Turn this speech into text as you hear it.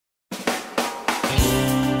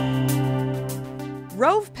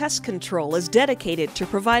Rove Pest Control is dedicated to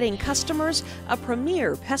providing customers a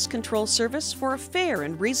premier pest control service for a fair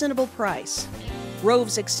and reasonable price.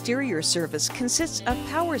 Rove's exterior service consists of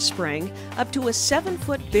power spraying up to a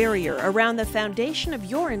 7-foot barrier around the foundation of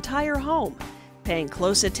your entire home, paying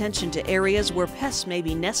close attention to areas where pests may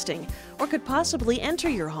be nesting or could possibly enter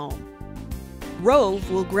your home. Rove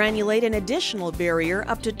will granulate an additional barrier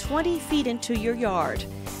up to 20 feet into your yard.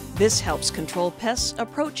 This helps control pests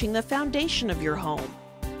approaching the foundation of your home.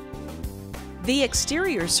 The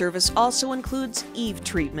exterior service also includes eave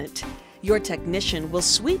treatment. Your technician will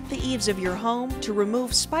sweep the eaves of your home to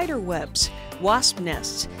remove spider webs, wasp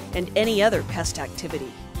nests, and any other pest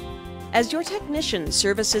activity. As your technician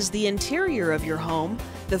services the interior of your home,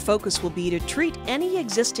 the focus will be to treat any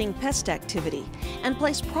existing pest activity and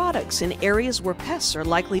place products in areas where pests are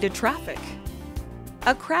likely to traffic.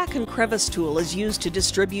 A crack and crevice tool is used to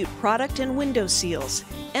distribute product in window seals,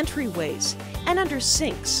 entryways, and under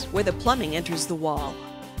sinks where the plumbing enters the wall.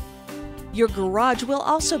 Your garage will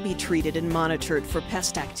also be treated and monitored for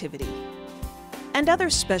pest activity. And other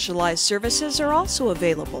specialized services are also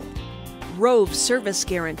available. Rove's service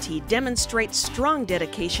guarantee demonstrates strong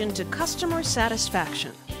dedication to customer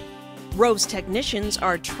satisfaction. Rove's technicians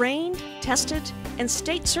are trained, tested, and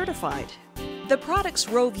state certified. The products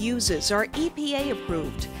Rove uses are EPA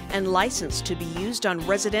approved and licensed to be used on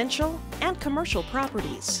residential and commercial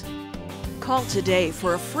properties. Call today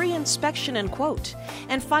for a free inspection and quote,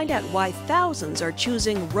 and find out why thousands are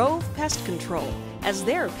choosing Rove Pest Control as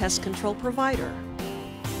their pest control provider.